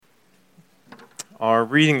Our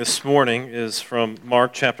reading this morning is from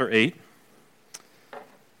Mark chapter 8,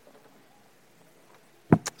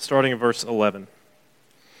 starting in verse 11.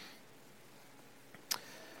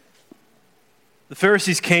 The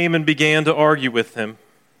Pharisees came and began to argue with him,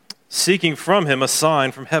 seeking from him a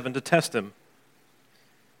sign from heaven to test him.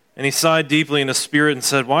 And he sighed deeply in his spirit and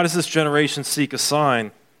said, "Why does this generation seek a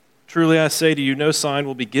sign? Truly I say to you, no sign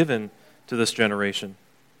will be given to this generation."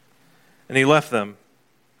 And he left them,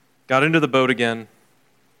 got into the boat again,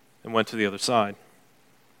 and went to the other side.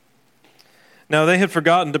 Now they had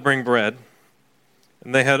forgotten to bring bread,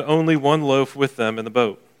 and they had only one loaf with them in the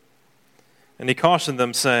boat. And he cautioned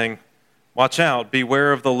them, saying, "Watch out,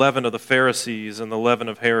 beware of the leaven of the Pharisees and the leaven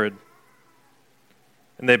of Herod."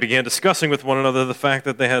 And they began discussing with one another the fact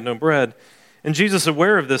that they had no bread. And Jesus,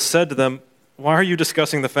 aware of this, said to them, "Why are you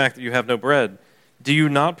discussing the fact that you have no bread? Do you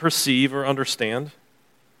not perceive or understand?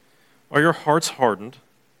 Are your hearts hardened?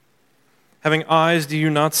 Having eyes, do you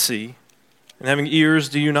not see? And having ears,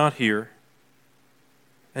 do you not hear?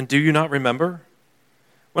 And do you not remember?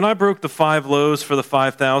 When I broke the 5 loaves for the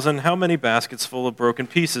 5,000, how many baskets full of broken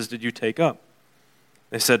pieces did you take up?"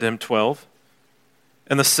 They said to him, 12.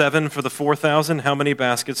 "And the 7 for the 4,000, how many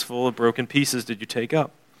baskets full of broken pieces did you take up?"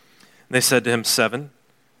 And they said to him, 7.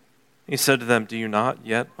 He said to them, "Do you not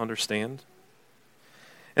yet understand?"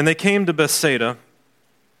 And they came to Bethsaida,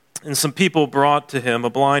 and some people brought to him a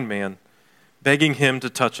blind man, begging him to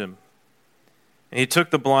touch him. And he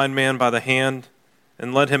took the blind man by the hand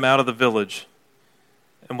and led him out of the village.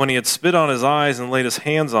 And when he had spit on his eyes and laid his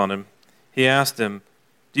hands on him, he asked him,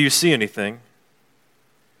 "Do you see anything?"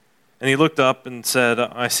 And he looked up and said,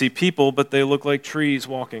 "I see people, but they look like trees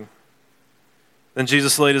walking." Then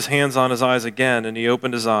Jesus laid his hands on his eyes again, and he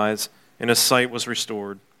opened his eyes, and his sight was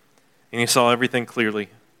restored, and he saw everything clearly.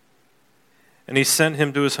 And he sent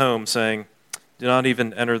him to his home, saying, "Do not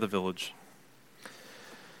even enter the village."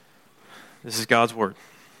 This is God's word.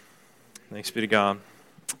 Thanks be to God.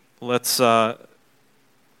 Let's go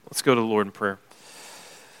to the Lord in prayer.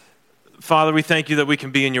 Father, we thank you that we can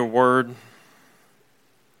be in your word.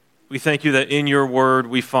 We thank you that in your word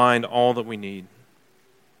we find all that we need.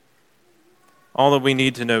 All that we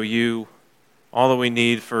need to know you, all that we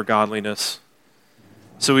need for godliness.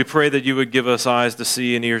 So we pray that you would give us eyes to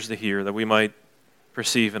see and ears to hear, that we might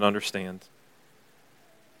perceive and understand.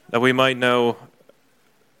 That we might know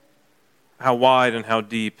how wide and how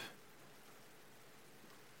deep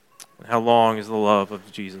and how long is the love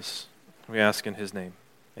of Jesus. We ask in his name.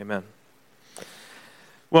 Amen.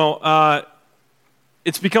 Well,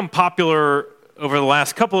 it's become popular over the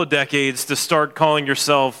last couple of decades to start calling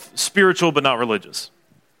yourself spiritual but not religious.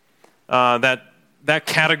 That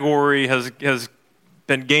category has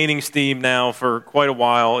been gaining steam now for quite a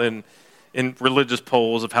while in religious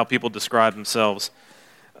polls of how people describe themselves.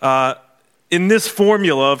 In this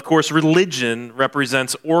formula, of course, religion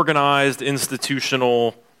represents organized,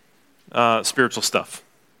 institutional, spiritual stuff.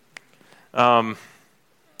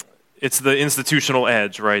 It's the institutional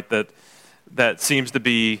edge, right, that seems to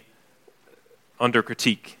be under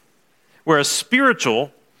critique. Whereas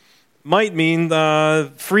spiritual might mean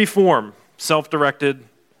free form, self-directed,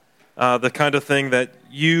 the kind of thing that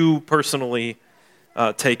you personally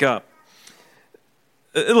take up.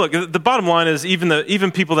 Look, the bottom line is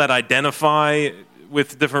even people that identify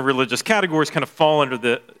with different religious categories kind of fall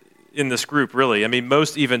in this group, really. I mean,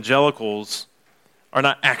 most evangelicals are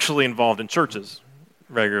not actually involved in churches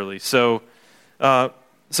regularly. So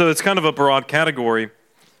it's kind of a broad category.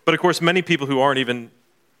 But of course, many people who aren't even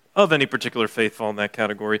of any particular faith fall in that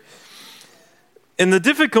category. And the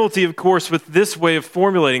difficulty, of course, with this way of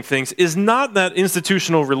formulating things is not that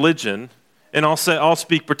institutional religion, and I'll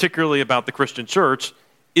speak particularly about the Christian church,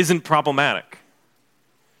 isn't problematic.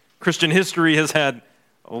 Christian history has had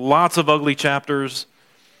lots of ugly chapters.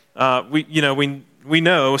 We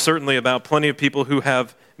know certainly about plenty of people who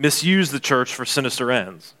have misused the church for sinister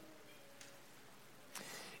ends.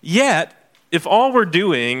 Yet, if all we're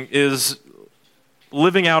doing is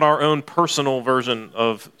living out our own personal version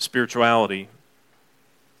of spirituality,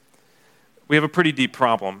 we have a pretty deep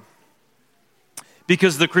problem.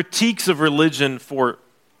 Because the critiques of religion for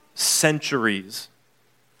centuries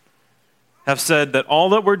have said that all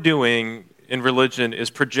that we're doing in religion is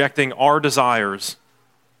projecting our desires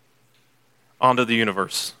onto the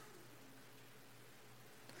universe.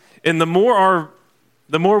 And the more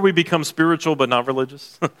we become spiritual but not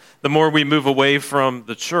religious, the more we move away from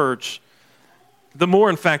the church, the more,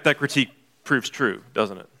 in fact, that critique proves true,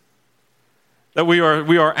 doesn't it? That we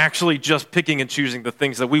are actually just picking and choosing the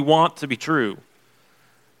things that we want to be true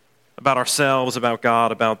about ourselves, about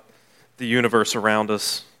God, about the universe around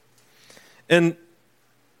us. And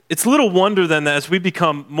it's little wonder then that as we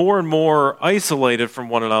become more and more isolated from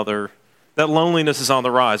one another, that loneliness is on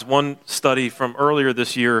the rise. One study from earlier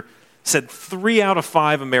this year said 3 out of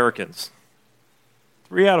 5 Americans,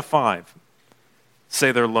 3 out of 5,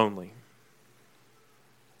 say they're lonely.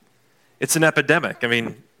 It's an epidemic. I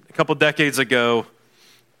mean, a couple decades ago,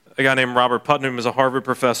 a guy named Robert Putnam, who's a Harvard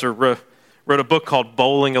professor, wrote a book called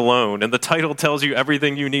Bowling Alone, and the title tells you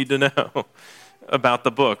everything you need to know about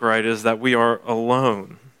the book, right, is that we are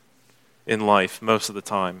alone in life most of the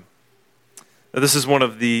time. Now, this is one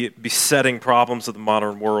of the besetting problems of the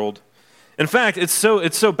modern world. In fact, it's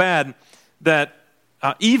so bad that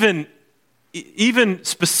even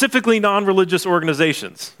specifically non-religious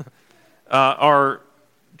organizations are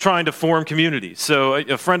trying to form communities. So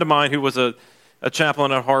a friend of mine who was a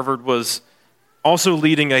chaplain at Harvard was also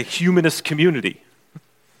leading a humanist community.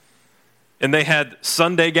 And they had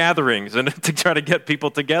Sunday gatherings and to try to get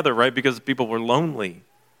people together, right? Because people were lonely.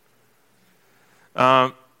 There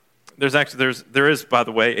is, by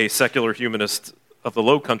the way, a secular humanist of the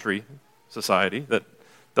Low Country Society that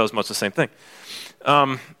does much the same thing.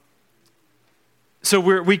 So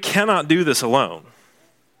we cannot do this alone.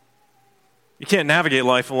 You can't navigate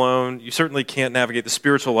life alone. You certainly can't navigate the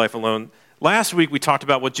spiritual life alone. Last week we talked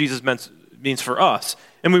about what Jesus means for us,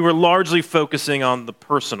 and we were largely focusing on the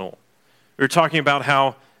personal. We were talking about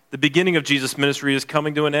how the beginning of Jesus' ministry is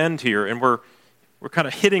coming to an end here, and we're kind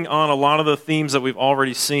of hitting on a lot of the themes that we've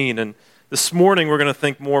already seen. And this morning we're going to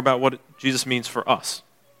think more about what Jesus means for us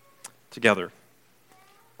together.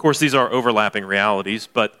 Of course, these are overlapping realities,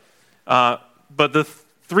 but the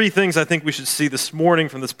 3 things I think we should see this morning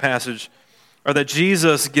from this passage are that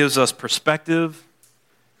Jesus gives us perspective,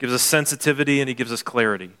 gives us sensitivity, and he gives us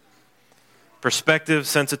clarity. Perspective,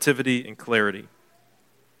 sensitivity, and clarity.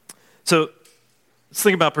 So let's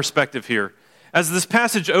think about perspective here. As this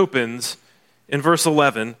passage opens in verse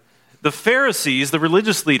 11, the Pharisees, the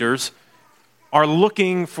religious leaders, are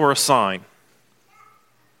looking for a sign.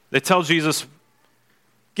 They tell Jesus,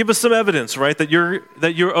 give us some evidence, right, that you're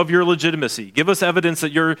of your legitimacy. Give us evidence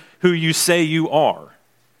that you're who you say you are.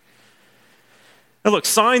 Now look,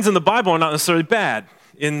 signs in the Bible are not necessarily bad.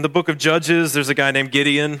 In the book of Judges, there's a guy named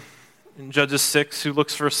Gideon in Judges 6 who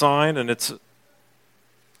looks for a sign, and it's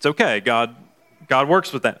okay. God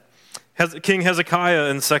works with that. King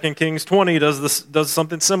Hezekiah in 2 Kings 20 does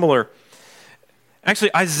something similar.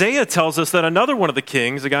 Actually, Isaiah tells us that another one of the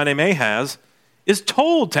kings, a guy named Ahaz, is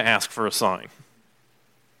told to ask for a sign.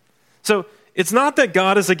 So it's not that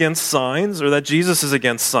God is against signs or that Jesus is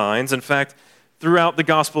against signs. In fact, throughout the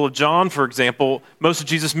Gospel of John, for example, most of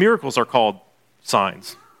Jesus' miracles are called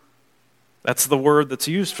signs. That's the word that's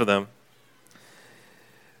used for them.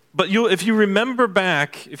 But if you remember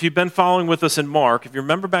back, if you've been following with us in Mark, if you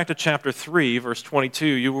remember back to chapter 3, verse 22,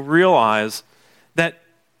 you will realize that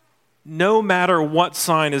no matter what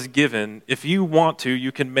sign is given, if you want to,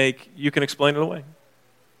 you can explain it away.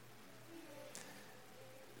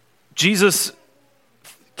 Jesus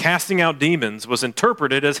casting out demons was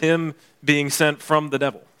interpreted as him being sent from the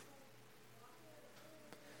devil.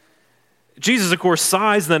 Jesus, of course,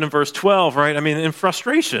 sighs then in verse 12, right? I mean, in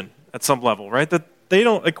frustration at some level, right? That they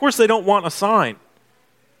don't want a sign.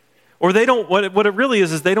 Or what it really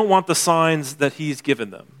is they don't want the signs that he's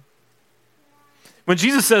given them. When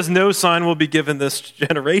Jesus says no sign will be given this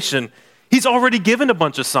generation, he's already given a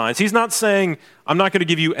bunch of signs. He's not saying, I'm not going to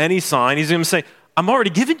give you any sign. He's going to say, I'm already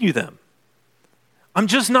giving you them. I'm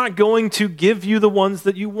just not going to give you the ones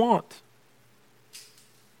that you want.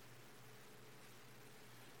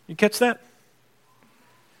 You catch that?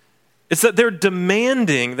 It's that they're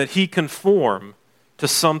demanding that he conform to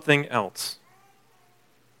something else.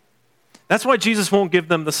 That's why Jesus won't give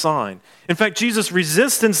them the sign. In fact, Jesus'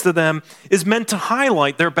 resistance to them is meant to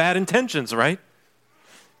highlight their bad intentions, right?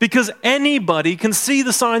 Because anybody can see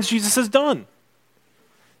the signs Jesus has done.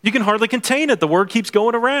 You can hardly contain it. The word keeps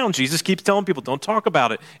going around. Jesus keeps telling people, don't talk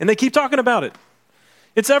about it. And they keep talking about it.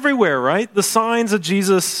 It's everywhere, right? The signs that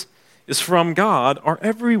Jesus is from God are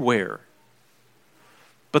everywhere.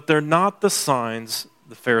 But they're not the signs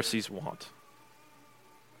the Pharisees want.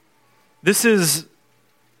 This is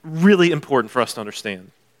really important for us to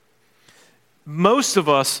understand. Most of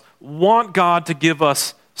us want God to give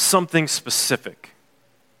us something specific.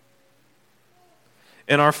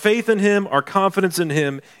 And our faith in him, our confidence in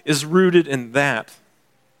him is rooted in that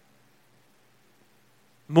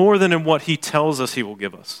more than in what he tells us he will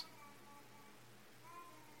give us.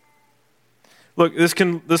 Look, this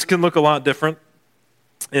can look a lot different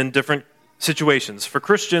in different situations. For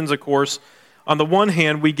Christians, of course, on the one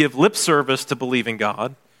hand, we give lip service to believing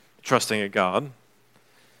God, trusting in God,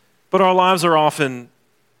 but our lives are often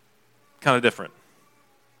kind of different.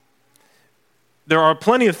 there are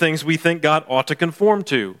plenty of things we think God ought to conform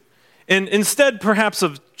to. And instead, perhaps,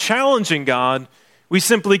 of challenging God, we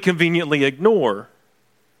simply conveniently ignore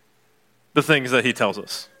the things that he tells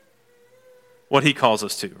us, what he calls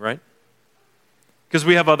us to, right? Because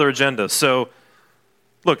we have other agendas. So,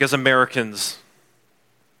 look, as Americans,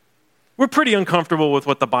 we're pretty uncomfortable with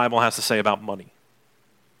what the Bible has to say about money.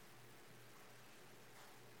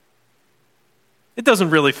 It doesn't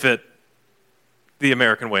really fit the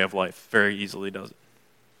American way of life very easily, does it?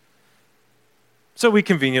 So we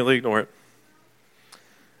conveniently ignore it.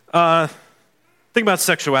 Think about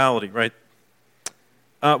sexuality, right?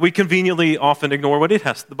 We conveniently often ignore what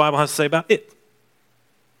the Bible has to say about it.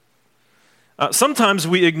 Sometimes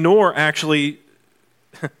we ignore, actually,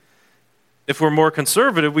 if we're more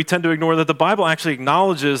conservative, we tend to ignore that the Bible actually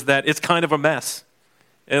acknowledges that it's kind of a mess.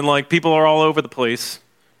 And like people are all over the place.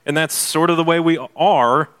 And that's sort of the way we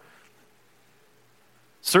are,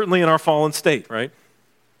 certainly in our fallen state, right?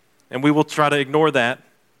 And we will try to ignore that,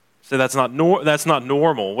 say that's not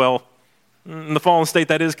normal. Well, in the fallen state,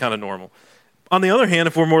 that is kind of normal. On the other hand,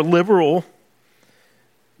 if we're more liberal,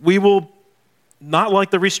 we will not like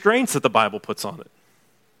the restraints that the Bible puts on it.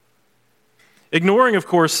 Ignoring, of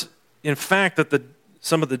course, in fact, that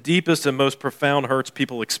some of the deepest and most profound hurts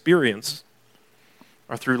people experience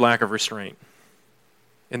are through lack of restraint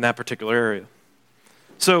in that particular area.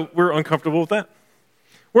 So we're uncomfortable with that.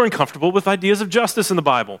 We're uncomfortable with ideas of justice in the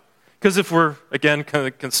Bible. Because if we're, again, kind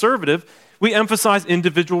of conservative, we emphasize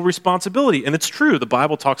individual responsibility. And it's true, the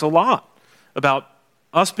Bible talks a lot about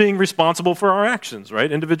us being responsible for our actions, right?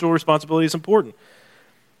 Individual responsibility is important.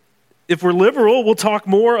 If we're liberal, we'll talk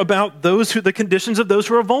more about the conditions of those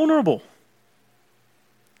who are vulnerable.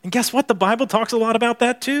 And guess what? The Bible talks a lot about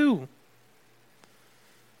that too.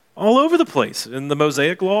 All over the place. In the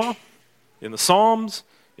Mosaic Law, in the Psalms,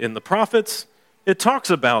 in the prophets, it talks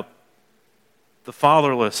about the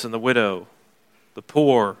fatherless and the widow, the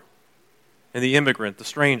poor and the immigrant, the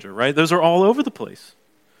stranger, right? Those are all over the place.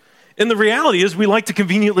 And the reality is we like to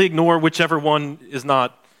conveniently ignore whichever one is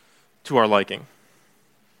not to our liking.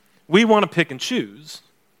 We want to pick and choose.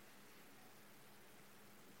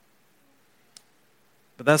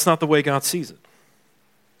 But that's not the way God sees it.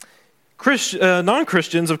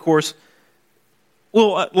 Non-Christians, of course,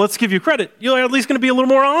 well, let's give you credit. You're at least going to be a little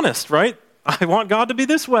more honest, right? I want God to be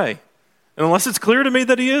this way. And unless it's clear to me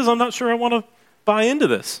that he is, I'm not sure I want to buy into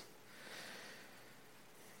this.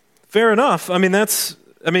 Fair enough. I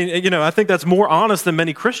think that's more honest than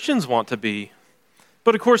many Christians want to be.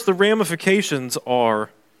 But of course, the ramifications are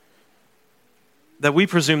that we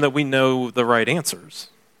presume that we know the right answers.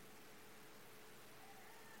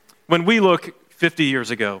 When we look 50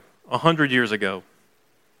 years ago, 100 years ago,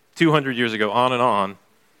 200 years ago, on and on,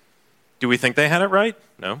 do we think they had it right?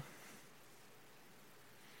 No.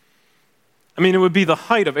 It would be the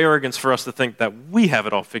height of arrogance for us to think that we have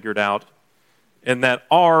it all figured out and that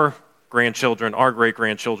our grandchildren, our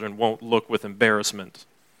great-grandchildren won't look with embarrassment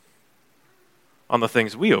on the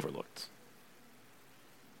things we overlooked.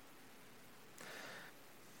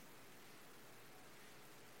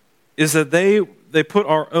 Is that they put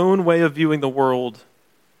our own way of viewing the world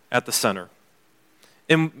at the center.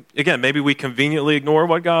 And again, maybe we conveniently ignore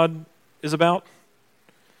what God is about,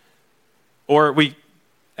 or we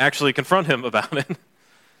actually confront him about it.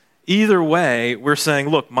 Either way, we're saying,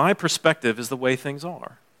 look, my perspective is the way things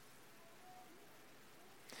are.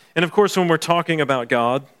 And of course, when we're talking about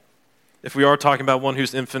God, if we are talking about one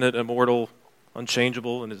who's infinite, immortal,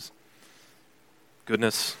 unchangeable in his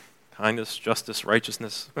goodness, kindness, justice,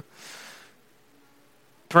 righteousness,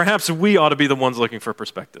 perhaps we ought to be the ones looking for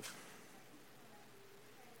perspective.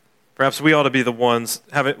 Perhaps we ought to be the ones,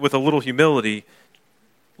 with a little humility,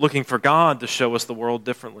 looking for God to show us the world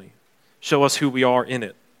differently, show us who we are in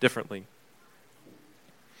it differently.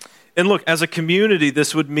 And look, as a community,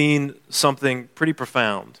 this would mean something pretty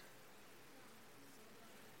profound.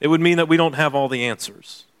 It would mean that we don't have all the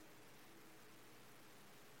answers.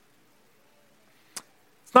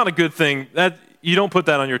 It's not a good thing that you don't put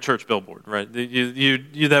that on your church billboard, right?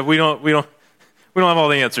 That we don't have all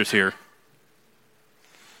the answers here.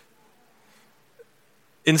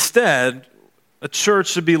 Instead, a church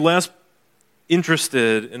should be less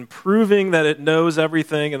interested in proving that it knows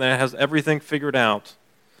everything and that it has everything figured out,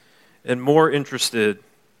 and more interested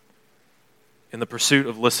in the pursuit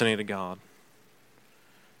of listening to God.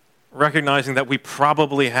 Recognizing that we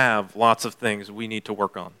probably have lots of things we need to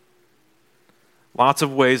work on. Lots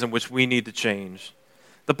of ways in which we need to change.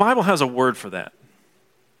 The Bible has a word for that.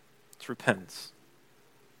 It's repentance.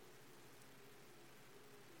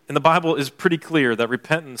 And the Bible is pretty clear that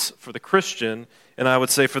repentance for the Christian, and I would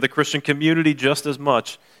say for the Christian community just as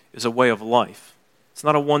much, is a way of life. It's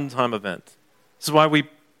not a one-time event. This is why we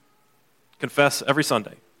confess every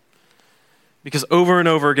Sunday. Because over and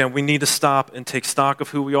over again, we need to stop and take stock of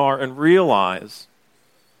who we are and realize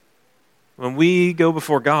when we go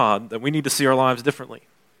before God that we need to see our lives differently.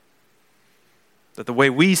 That the way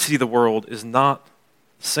we see the world is not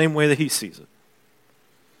the same way that he sees it.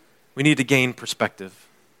 We need to gain perspective.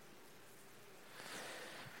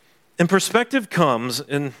 And perspective comes,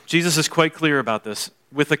 and Jesus is quite clear about this,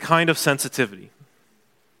 with a kind of sensitivity.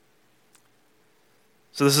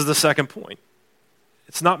 So this is the second point.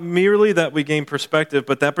 It's not merely that we gain perspective,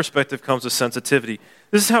 but that perspective comes with sensitivity.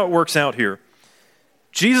 This is how it works out here.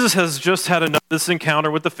 Jesus has just had this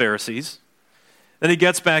encounter with the Pharisees. Then he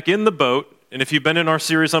gets back in the boat, and if you've been in our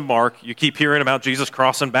series on Mark, you keep hearing about Jesus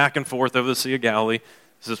crossing back and forth over the Sea of Galilee.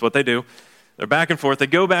 This is what they do. They're back and forth. They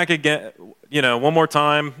go back again, one more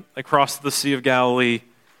time across the Sea of Galilee,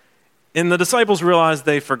 and the disciples realize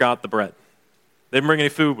they forgot the bread. They didn't bring any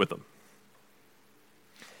food with them.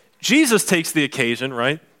 Jesus takes the occasion,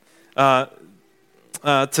 right, and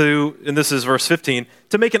this is verse 15,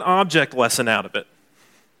 to make an object lesson out of it.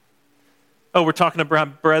 Oh, we're talking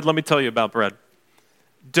about bread? Let me tell you about bread.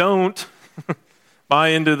 Don't buy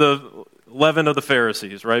into the leaven of the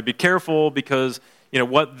Pharisees, right? Be careful because,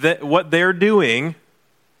 what they're doing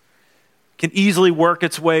can easily work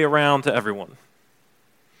its way around to everyone.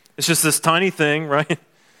 It's just this tiny thing, right?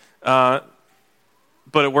 But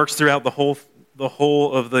it works throughout the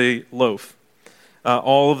whole of the loaf,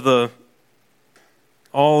 all of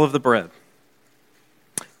the bread.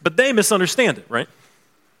 But they misunderstand it, right?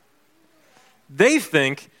 They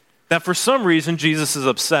think that for some reason Jesus is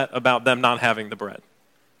upset about them not having the bread.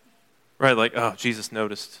 Right, like, oh, Jesus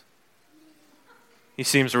noticed. He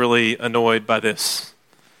seems really annoyed by this.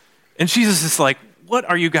 And Jesus is like, what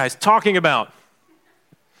are you guys talking about?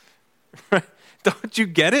 Don't you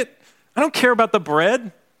get it? I don't care about the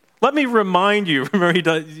bread. Let me remind you.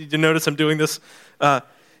 Remember, you notice I'm doing this? Let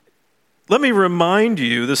me remind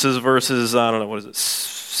you, this is verses,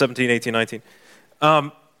 17, 18, 19.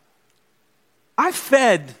 I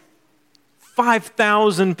fed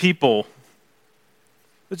 5,000 people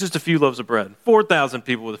with just a few loaves of bread. 4,000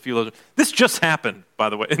 people with a few loaves of bread. This just happened, by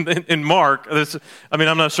the way. In Mark,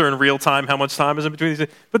 I'm not sure in real time how much time is in between these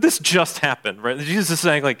things, but this just happened, right? Jesus is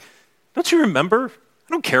saying, like, don't you remember? I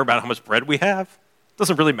don't care about how much bread we have. It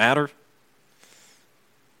doesn't really matter.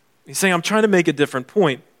 He's saying, I'm trying to make a different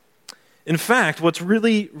point. In fact, what's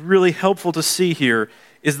really, really helpful to see here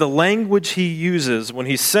is the language he uses when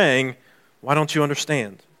he's saying, why don't you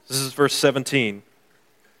understand? This is verse 17.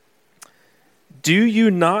 Do you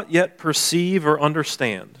not yet perceive or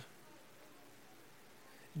understand?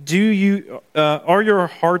 Are your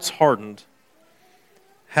hearts hardened,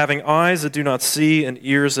 having eyes that do not see and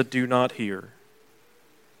ears that do not hear?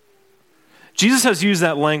 Jesus has used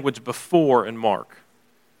that language before in Mark.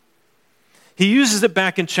 He uses it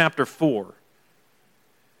back in chapter 4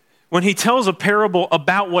 when he tells a parable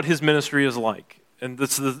about what his ministry is like. And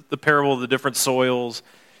this is the parable of the different soils,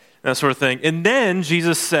 and that sort of thing. And then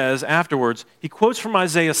Jesus says afterwards, he quotes from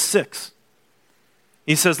Isaiah 6.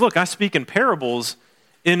 He says, look, I speak in parables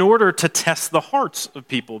in order to test the hearts of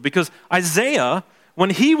people. Because Isaiah,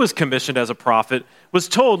 when he was commissioned as a prophet, was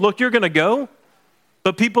told, look, you're going to go,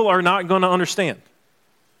 but people are not going to understand.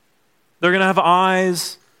 They're going to have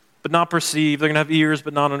eyes, but not perceive. They're going to have ears,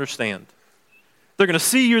 but not understand. They're going to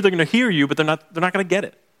see you, they're going to hear you, but they're not going to get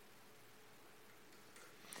it.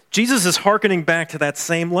 Jesus is hearkening back to that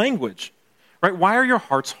same language, right? Why are your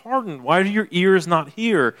hearts hardened? Why do your ears not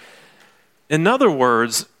hear? In other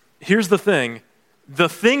words, here's the thing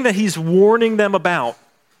that he's warning them about,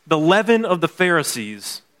 the leaven of the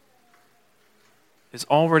Pharisees, is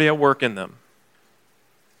already at work in them.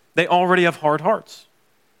 They already have hard hearts.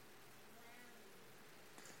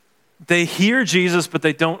 They hear Jesus, but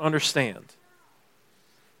they don't understand.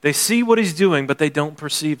 They see what he's doing, but they don't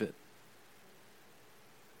perceive it.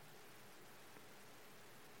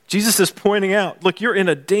 Jesus is pointing out, look, you're in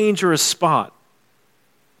a dangerous spot.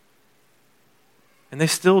 And they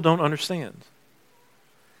still don't understand.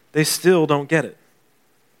 They still don't get it.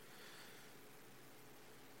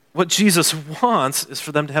 What Jesus wants is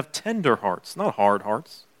for them to have tender hearts, not hard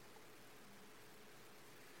hearts.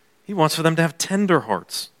 He wants for them to have tender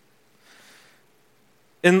hearts.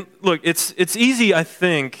 And look, it's easy, I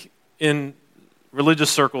think, in religious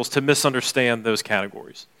circles to misunderstand those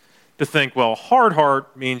categories. To think, well, hard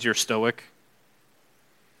heart means you're stoic,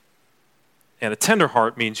 and a tender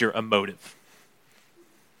heart means you're emotive.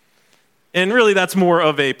 And really, that's more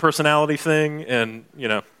of a personality thing, and,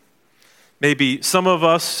 maybe some of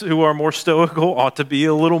us who are more stoical ought to be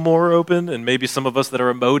a little more open, and maybe some of us that are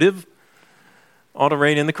emotive ought to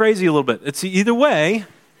rein in the crazy a little bit. It's either way.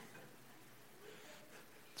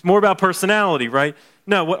 It's more about personality, right?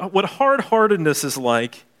 No, what hard-heartedness is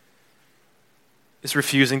like is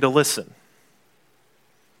refusing to listen,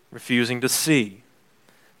 refusing to see.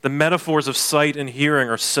 The metaphors of sight and hearing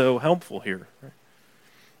are so helpful here. Right?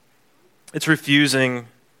 It's refusing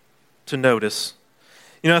to notice.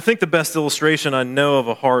 I think the best illustration I know of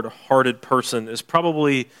a hard-hearted person is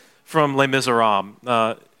probably from Les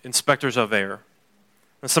Miserables, Inspector Javert.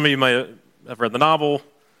 And some of you might have read the novel.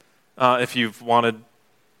 If you've wanted,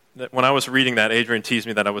 when I was reading that, Adrian teased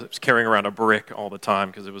me that I was carrying around a brick all the time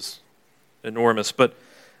because it was enormous. But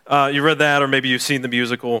you read that, or maybe you've seen the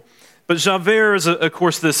musical. But Javert is, of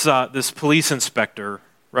course, this police inspector,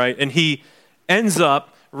 right? And he ends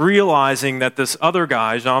up realizing that this other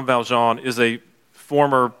guy, Jean Valjean, is a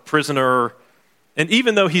former prisoner, and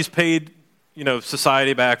even though he's paid,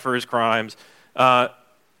 society back for his crimes,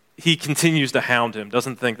 he continues to hound him,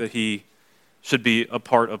 doesn't think that he should be a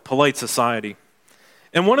part of polite society.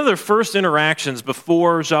 And one of their first interactions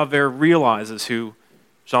before Javert realizes who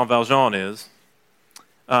Jean Valjean is,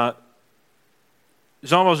 Jean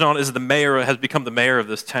Valjean is the mayor, has become the mayor of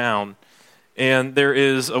this town, and there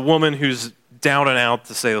is a woman who's down and out,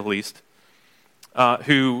 to say the least,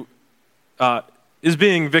 who is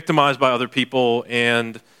being victimized by other people,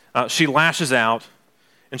 and she lashes out,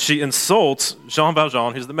 and she insults Jean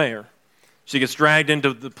Valjean, who's the mayor. She gets dragged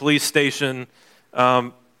into the police station,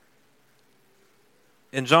 and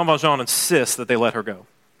Jean Valjean insists that they let her go,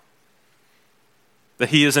 that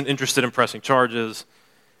he isn't interested in pressing charges.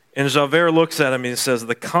 And Javert looks at him and he says,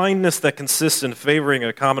 "The kindness that consists in favoring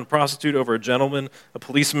a common prostitute over a gentleman, a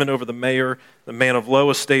policeman over the mayor, the man of low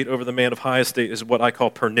estate over the man of high estate is what I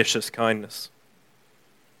call pernicious kindness."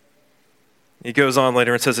 He goes on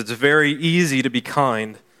later and says, "It's very easy to be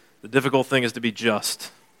kind. The difficult thing is to be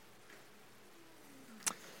just."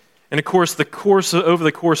 And of course, over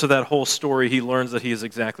the course of that whole story, he learns that he is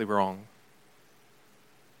exactly wrong.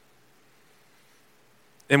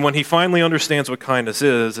 And when he finally understands what kindness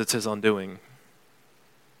is, it's his undoing.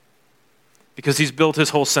 Because he's built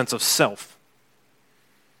his whole sense of self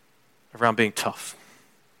around being tough.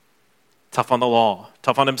 Tough on the law,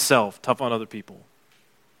 tough on himself, tough on other people.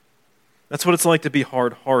 That's what it's like to be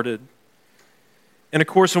hard-hearted. And of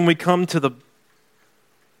course, when we come to the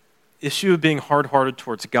issue of being hard-hearted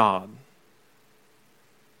towards God,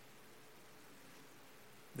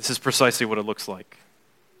 this is precisely what it looks like.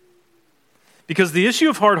 Because the issue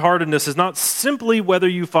of hard-heartedness is not simply whether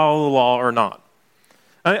you follow the law or not.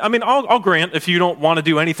 I mean, I'll grant if you don't want to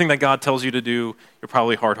do anything that God tells you to do, you're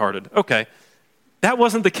probably hard-hearted. Okay. That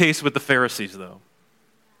wasn't the case with the Pharisees, though.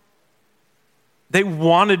 They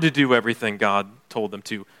wanted to do everything God told them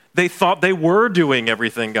to. They thought they were doing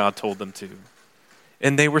everything God told them to.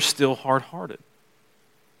 And they were still hard-hearted.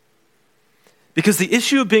 Because the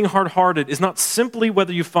issue of being hard-hearted is not simply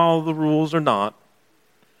whether you follow the rules or not.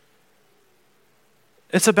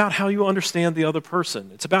 It's about how you understand the other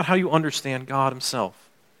person. It's about how you understand God himself.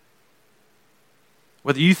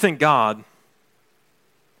 Whether you think God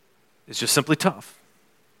is just simply tough,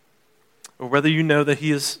 or whether you know that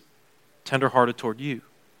he is tender-hearted toward you.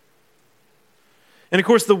 And of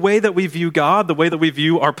course, the way that we view God, the way that we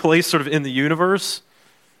view our place sort of in the universe,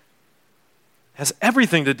 has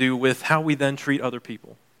everything to do with how we then treat other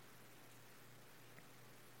people.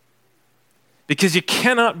 Because you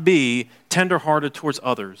cannot be tender-hearted towards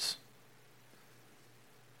others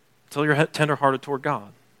until you're tender-hearted toward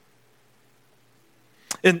God.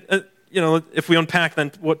 And, if we unpack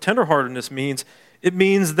then what tender-heartedness means, it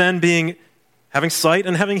means then having sight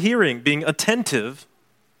and having hearing, being attentive,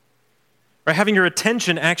 right? Having your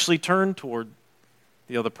attention actually turned toward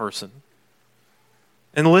the other person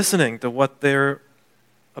and listening to what they're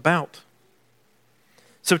about.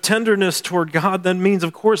 So tenderness toward God then means,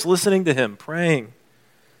 of course, listening to him, praying,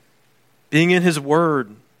 being in his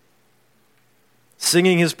word,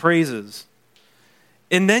 singing his praises.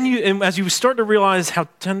 And then as you start to realize how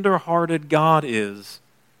tender-hearted God is,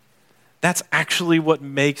 that's actually what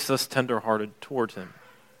makes us tender-hearted toward him.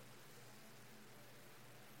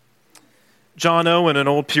 John Owen, an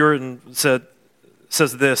old Puritan, says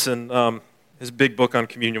this in his big book on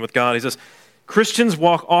communion with God. He says, "Christians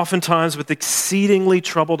walk oftentimes with exceedingly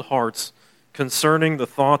troubled hearts concerning the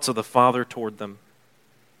thoughts of the Father toward them."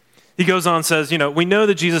 He goes on and says, we know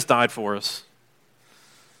that Jesus died for us.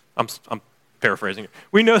 I'm paraphrasing it.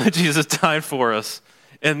 We know that Jesus died for us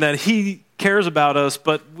and that he cares about us,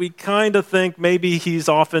 but we kind of think maybe he's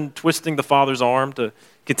often twisting the Father's arm to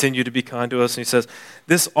continue to be kind to us. And he says,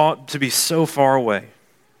 this ought to be so far away.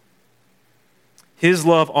 His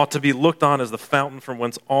love ought to be looked on as the fountain from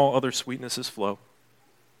whence all other sweetnesses flow.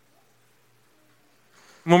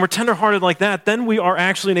 And when we're tenderhearted like that, then we are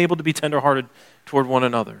actually enabled to be tenderhearted toward one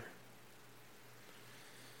another.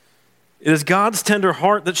 It is God's tender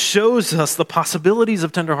heart that shows us the possibilities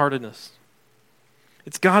of tenderheartedness.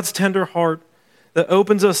 It's God's tender heart that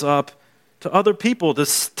opens us up to other people, to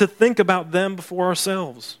think about them before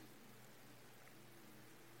ourselves.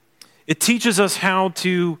 It teaches us how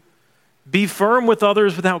to be firm with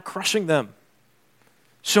others without crushing them,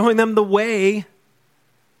 showing them the way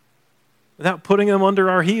without putting them under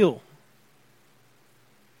our heel.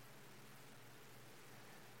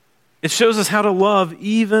 It shows us how to love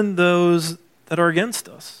even those that are against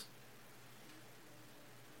us.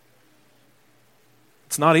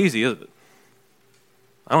 It's not easy, is it?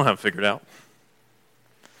 I don't have it figured out.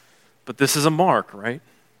 But this is a mark, right?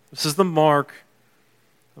 This is the mark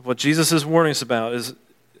of what Jesus is warning us about, is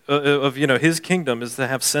his kingdom is to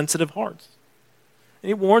have sensitive hearts. And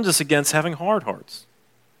he warns us against having hard hearts.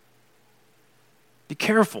 Be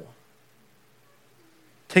careful.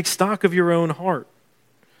 Take stock of your own heart.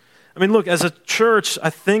 I mean, look, as a church, I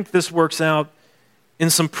think this works out in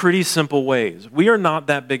some pretty simple ways. We are not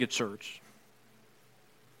that big a church.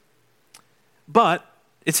 But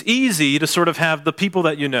it's easy to sort of have the people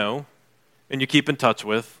that you know and you keep in touch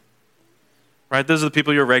with, right? Those are the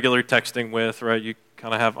people you're regularly texting with, right? You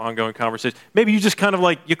kind of have ongoing conversations. Maybe you just kind of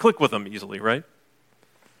like, you click with them easily, right?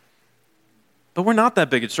 But we're not that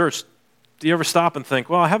big a church. Do you ever stop and think,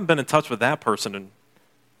 well, I haven't been in touch with that person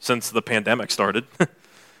since the pandemic started.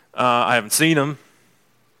 I haven't seen them.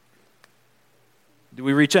 Do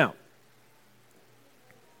we reach out?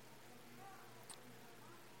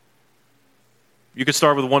 You could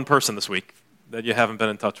start with one person this week that you haven't been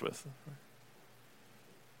in touch with.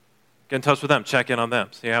 Get in touch with them. Check in on them.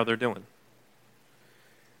 See how they're doing.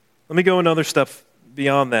 Let me go another step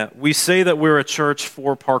beyond that. We say that we're a church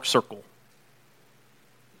for Park Circle.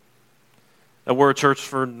 That we're a church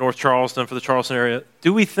for North Charleston, for the Charleston area.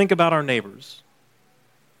 Do we think about our neighbors?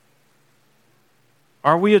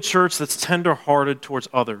 Are we a church that's tender-hearted towards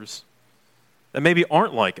others that maybe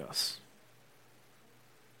aren't like us?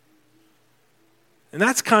 And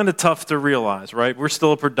that's kind of tough to realize, right? We're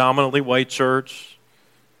still a predominantly white church,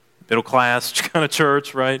 middle-class kind of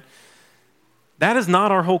church, right? That is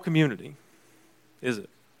not our whole community, is it?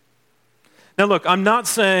 Now look, I'm not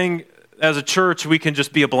saying as a church we can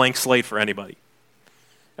just be a blank slate for anybody.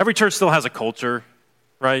 Every church still has a culture,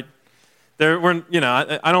 right?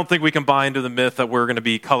 I don't think we can buy into the myth that we're going to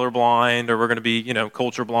be colorblind or we're going to be,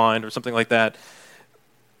 culture blind or something like that.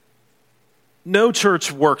 No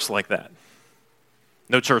church works like that.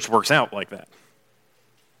 No church works out like that.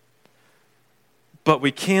 But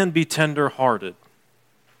we can be tender-hearted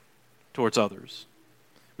towards others.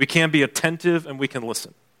 We can be attentive and we can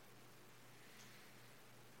listen.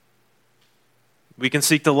 We can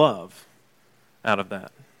seek to love out of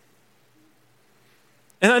that.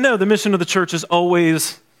 And I know the mission of the church is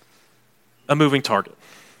always a moving target.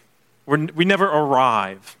 We never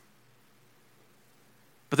arrive.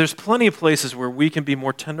 But there's plenty of places where we can be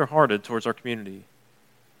more tender-hearted towards our community.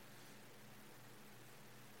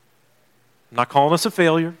 I'm not calling us a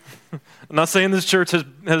failure. I'm not saying this church has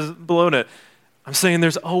blown it. I'm saying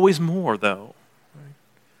there's always more, though.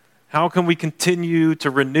 How can we continue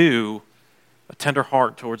to renew a tender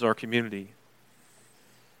heart towards our community?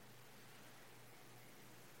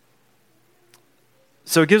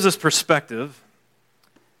 So it gives us perspective,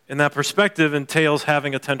 and that perspective entails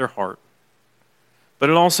having a tender heart. But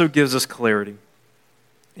it also gives us clarity.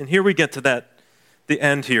 And here we get to the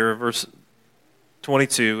end here, verse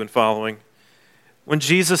 22 and following, when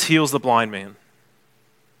Jesus heals the blind man.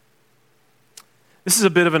 This is a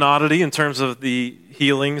bit of an oddity in terms of the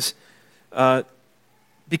healings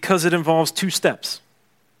because it involves two steps.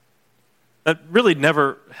 That really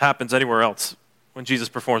never happens anywhere else when Jesus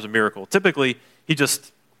performs a miracle. Typically, he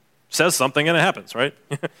just says something and it happens, right?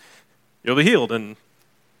 You'll be healed, and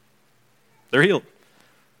they're healed.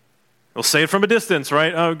 He'll say it from a distance,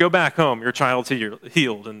 right? Oh, go back home, your child's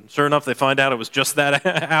healed. And sure enough, they find out it was just that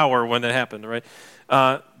hour when it happened, right?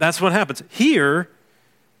 That's what happens. Here,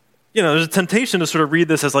 there's a temptation to sort of read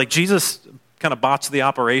this as like Jesus kind of botched the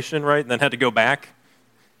operation, right? And then had to go back,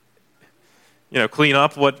 clean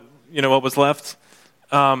up what was left.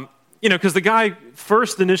 Because the guy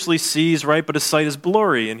first initially sees, right, but his sight is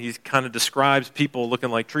blurry, and he kind of describes people looking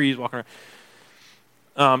like trees walking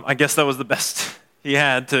around. I guess that was the best he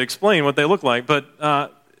had to explain what they look like. But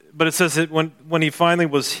it says that when he finally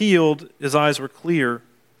was healed, his eyes were clear.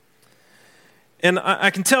 And I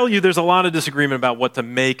can tell you there's a lot of disagreement about what to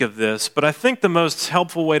make of this, but I think the most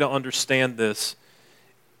helpful way to understand this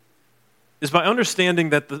is by understanding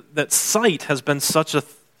that sight has been such an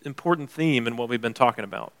important theme in what we've been talking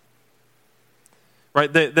about.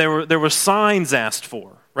 Right? There were signs asked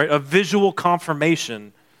for, right? A visual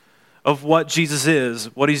confirmation of what Jesus is,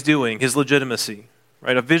 what he's doing, his legitimacy,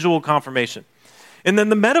 right? A visual confirmation. And then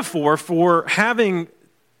the metaphor for having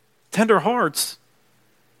tender hearts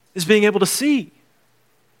is being able to see.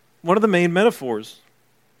 One of the main metaphors.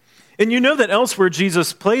 And you know that elsewhere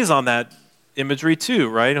Jesus plays on that imagery too,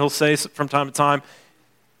 right? He'll say from time to time,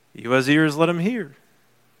 "He who has ears, let him hear."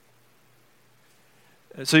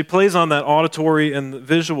 So he plays on that auditory and the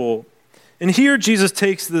visual. And here Jesus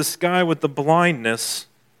takes this guy with the blindness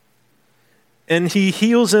and he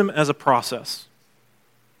heals him as a process.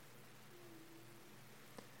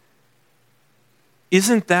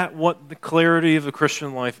 Isn't that what the clarity of the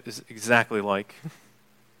Christian life is exactly like?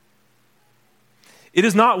 It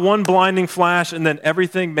is not one blinding flash and then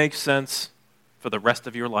everything makes sense for the rest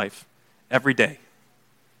of your life, every day.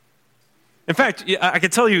 In fact, I can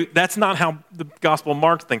tell you that's not how the Gospel of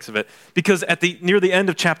Mark thinks of it, because near the end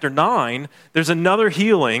of chapter 9, there's another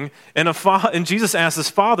healing, and Jesus asks his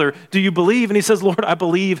father, "Do you believe?" And he says, "Lord, I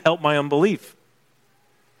believe, help my unbelief."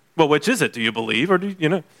 Well, which is it? Do you believe, or do you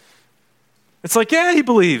know? It's like, yeah, he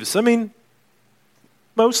believes. I mean,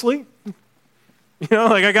 mostly.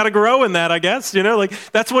 Like I got to grow in that, I guess. Like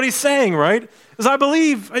that's what he's saying, right? Is I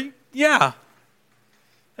believe. Yeah,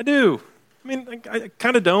 I do. I mean, I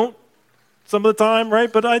kind of don't some of the time,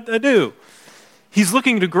 right? But I do. He's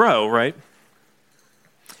looking to grow, right?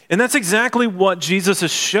 And that's exactly what Jesus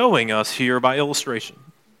is showing us here by illustration.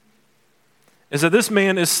 Is that this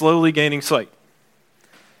man is slowly gaining sight.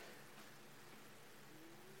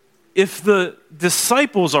 If the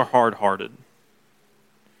disciples are hard-hearted,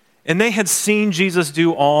 and they had seen Jesus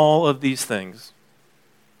do all of these things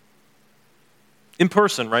in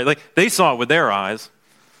person, right? Like they saw it with their eyes.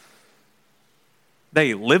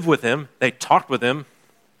 They lived with him. They talked with him.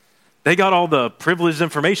 They got all the privileged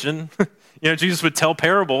information. Jesus would tell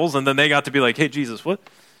parables, and then they got to be like, "Hey, Jesus, what?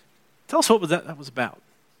 Tell us what was that was about."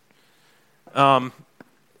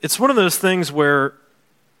 It's one of those things where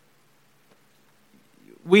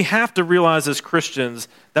we have to realize as Christians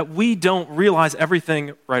that we don't realize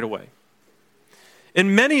everything right away.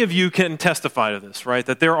 And many of you can testify to this, right?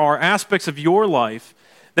 That there are aspects of your life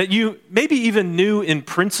that you maybe even knew in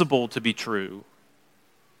principle to be true.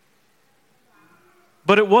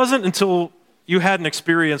 But it wasn't until you had an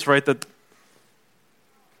experience, right, that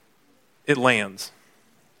it lands.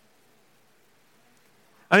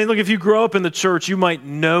 I mean, look, if you grow up in the church, you might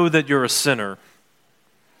know that you're a sinner.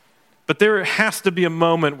 But there has to be a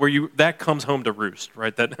moment where that comes home to roost,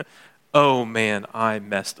 right? That, oh man, I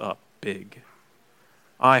messed up big.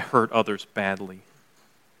 I hurt others badly.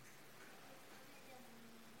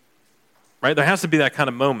 Right? There has to be that kind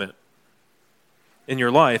of moment in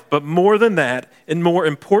your life. But more than that, and more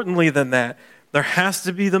importantly than that, there has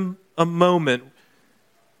to be a moment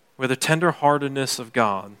where the tenderheartedness of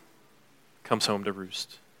God comes home to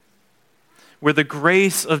roost. Where the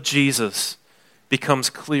grace of Jesus becomes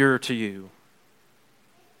clearer to you.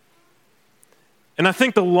 And I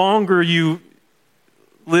think the longer you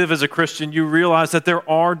live as a Christian, you realize that there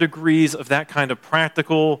are degrees of that kind of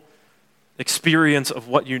practical experience of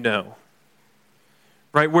what you know.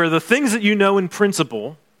 Right? Where the things that you know in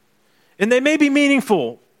principle, and they may be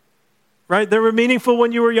meaningful, right? They were meaningful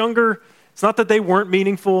when you were younger. It's not that they weren't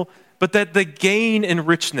meaningful, but that the gain in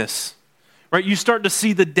richness, right? You start to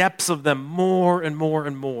see the depths of them more and more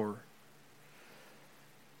and more.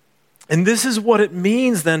 And this is what it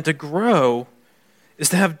means then to grow, is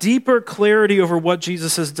to have deeper clarity over what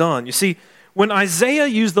Jesus has done. You see, when Isaiah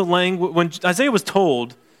used the language, when Isaiah was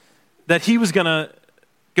told that he was going to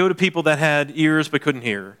go to people that had ears but couldn't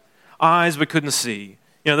hear, eyes but couldn't see,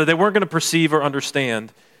 that they weren't going to perceive or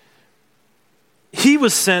understand, he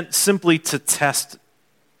was sent simply to test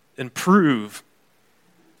and prove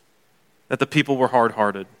that the people were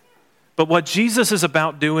hard-hearted. But what Jesus is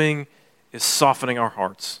about doing is softening our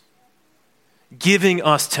hearts, giving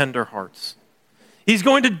us tender hearts. He's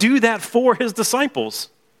going to do that for his disciples.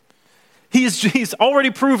 He's already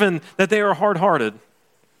proven that they are hard-hearted.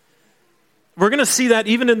 We're going to see that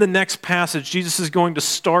even in the next passage. Jesus is going to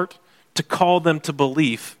start to call them to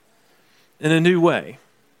belief in a new way.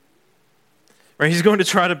 Right? He's going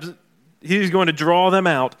to draw them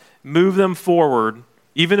out, move them forward,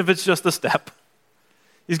 even if it's just a step.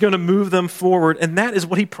 He's going to move them forward, and that is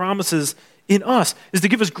what he promises in us, is to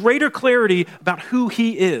give us greater clarity about who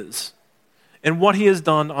he is and what he has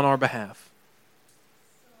done on our behalf.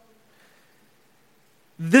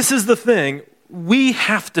 This is the thing. We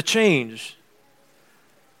have to change.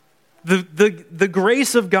 The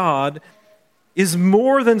grace of God is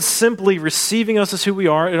more than simply receiving us as who we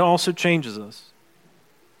are. It also changes us.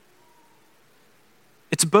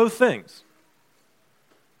 It's both things.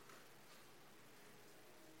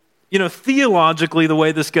 You know, theologically, the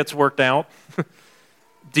way this gets worked out,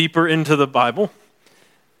 deeper into the Bible,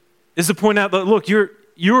 is to point out that, look,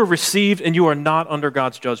 you are received and you are not under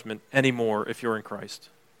God's judgment anymore if you're in Christ.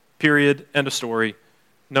 Period. End of story.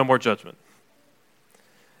 No more judgment.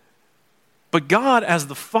 But God, as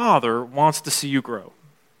the Father, wants to see you grow.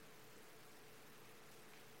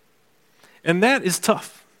 And that is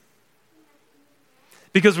tough.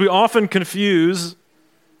 Because we often confuse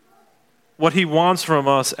what he wants from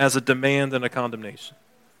us as a demand and a condemnation.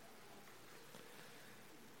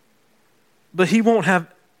 But he would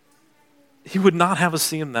not have us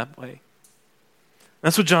see him that way.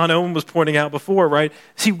 That's what John Owen was pointing out before, right?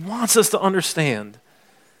 He wants us to understand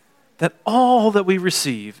that all that we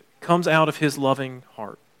receive comes out of his loving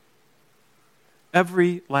heart.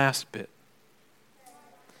 Every last bit.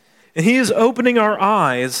 And he is opening our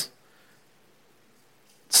eyes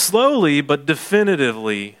slowly but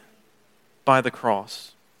definitively by the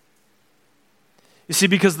cross. You see,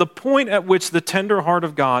 because the point at which the tender heart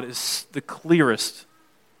of God is the clearest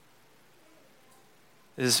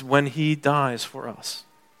is when he dies for us.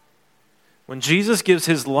 When Jesus gives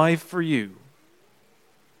his life for you,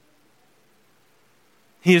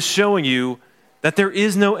 he is showing you that there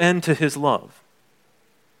is no end to his love.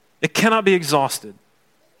 It cannot be exhausted.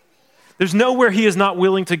 There's nowhere he is not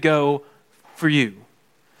willing to go for you.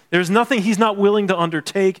 There's nothing he's not willing to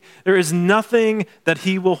undertake. There is nothing that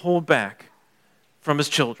he will hold back from his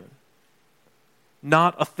children.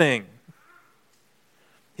 Not a thing.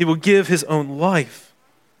 He will give his own life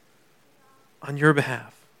on your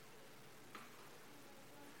behalf.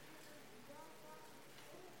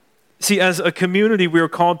 See, as a community, we are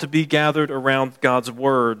called to be gathered around God's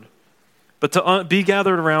word. But to be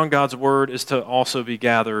gathered around God's word is to also be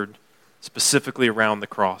gathered specifically around the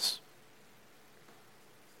cross.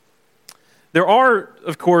 There are,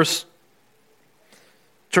 of course,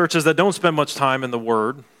 churches that don't spend much time in the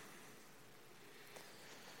Word.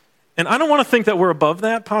 And I don't want to think that we're above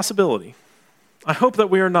that possibility. I hope that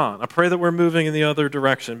we are not. I pray that we're moving in the other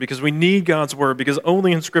direction because we need God's Word, because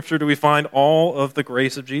only in Scripture do we find all of the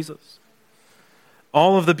grace of Jesus,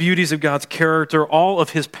 all of the beauties of God's character, all of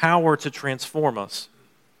his power to transform us.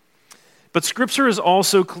 But Scripture is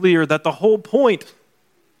also clear that the whole point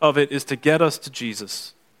of it is to get us to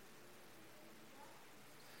Jesus.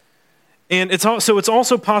 And it's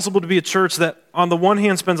also possible to be a church that, on the one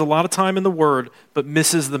hand, spends a lot of time in the Word, but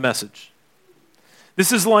misses the message.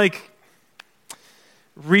 This is like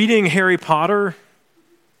reading Harry Potter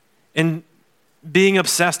and being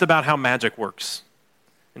obsessed about how magic works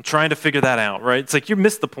and trying to figure that out, right? It's like you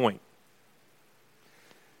missed the point.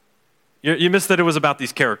 You missed that it was about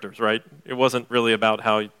these characters, right? It wasn't really about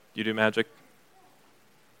how you do magic.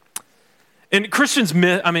 And Christians,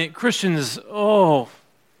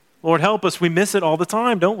 Lord help us, we miss it all the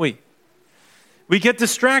time, don't we? We get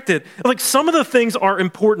distracted. Like, some of the things are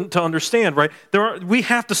important to understand, right? We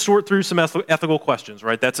have to sort through some ethical questions,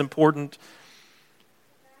 right? That's important,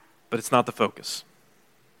 but it's not the focus.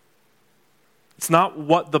 It's not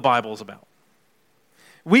what the Bible is about.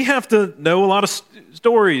 We have to know a lot of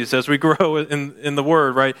stories as we grow in the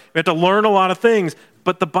Word, right? We have to learn a lot of things,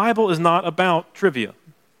 but the Bible is not about trivia.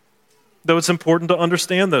 Though it's important to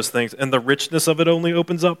understand those things, and the richness of it only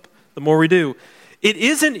opens up the more we do. It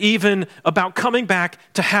isn't even about coming back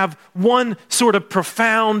to have one sort of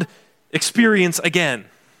profound experience again.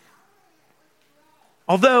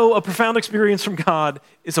 Although a profound experience from God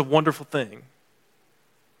is a wonderful thing.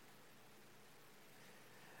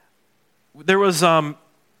 There was, some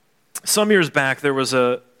years back, there was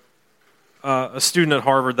a student at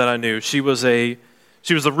Harvard that I knew. She was the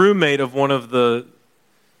roommate of one of the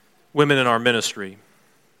women in our ministry.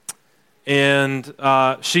 And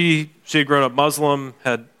she had grown up Muslim,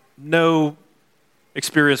 had no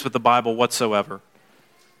experience with the Bible whatsoever.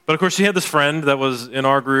 But of course, she had this friend that was in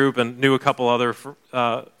our group and knew a couple other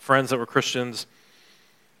friends that were Christians.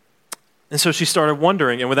 And so she started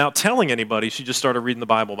wondering, and without telling anybody, she just started reading the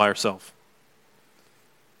Bible by herself.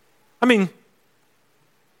 I mean,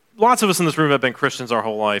 lots of us in this room have been Christians our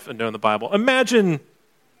whole life and known the Bible. Imagine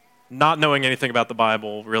not knowing anything about the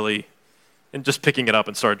Bible, really, and just picking it up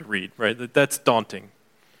and starting to read, right? That's daunting.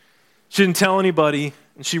 She didn't tell anybody,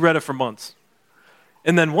 and she read it for months.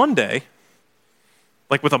 And then one day,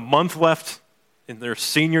 like with a month left in their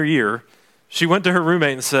senior year, she went to her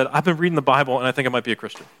roommate and said, I've been reading the Bible, and I think I might be a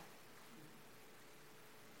Christian.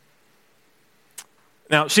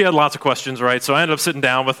 Now, she had lots of questions, right? So I ended up sitting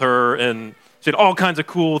down with her and She had all kinds of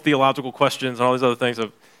cool theological questions and all these other things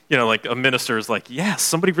of, like a minister is like, yes,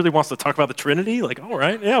 somebody really wants to talk about the Trinity? Like, all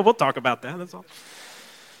right, yeah, we'll talk about that. That's all.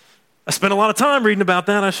 I spent a lot of time reading about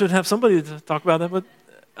that. I should have somebody to talk about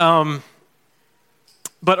that.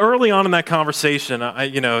 But early on in that conversation,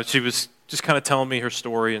 she was just kind of telling me her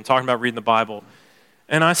story and talking about reading the Bible.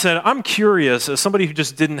 And I said, I'm curious, as somebody who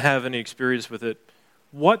just didn't have any experience with it,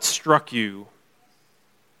 what struck you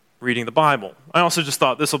reading the Bible? I also just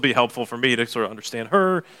thought this will be helpful for me to sort of understand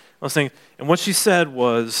her. And what she said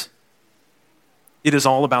was, it is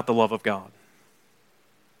all about the love of God.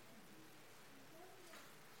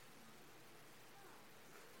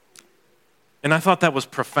 And I thought that was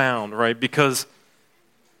profound, right? Because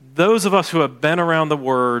those of us who have been around the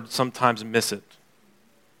Word sometimes miss it.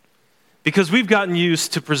 Because we've gotten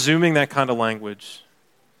used to presuming that kind of language.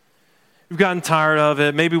 We've gotten tired of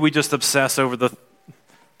it. Maybe we just obsess over the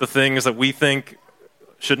things that we think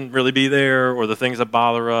shouldn't really be there, or the things that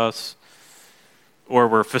bother us, or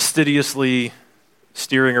we're fastidiously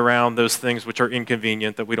steering around those things which are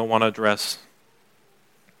inconvenient that we don't want to address.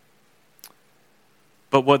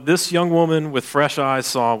 But what this young woman with fresh eyes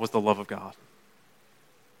saw was the love of God.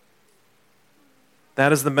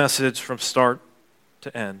 That is the message from start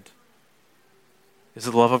to end, is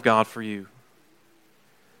the love of God for you.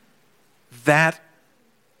 That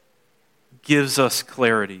gives us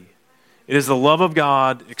clarity. It is the love of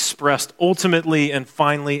God expressed ultimately and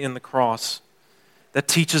finally in the cross that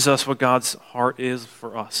teaches us what God's heart is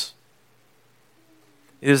for us.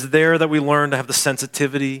 It is there that we learn to have the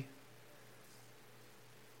sensitivity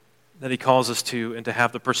that He calls us to, and to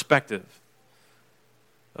have the perspective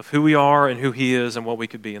of who we are and who He is and what we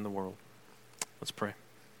could be in the world. Let's pray.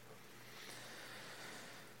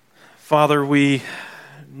 Father, we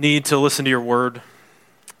need to listen to your word.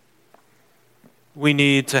 We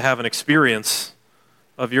need to have an experience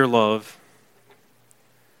of your love.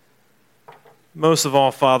 Most of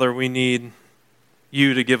all, Father, we need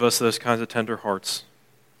you to give us those kinds of tender hearts.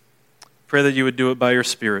 Pray that you would do it by your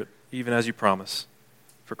Spirit, even as you promise.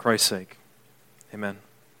 For Christ's sake, amen.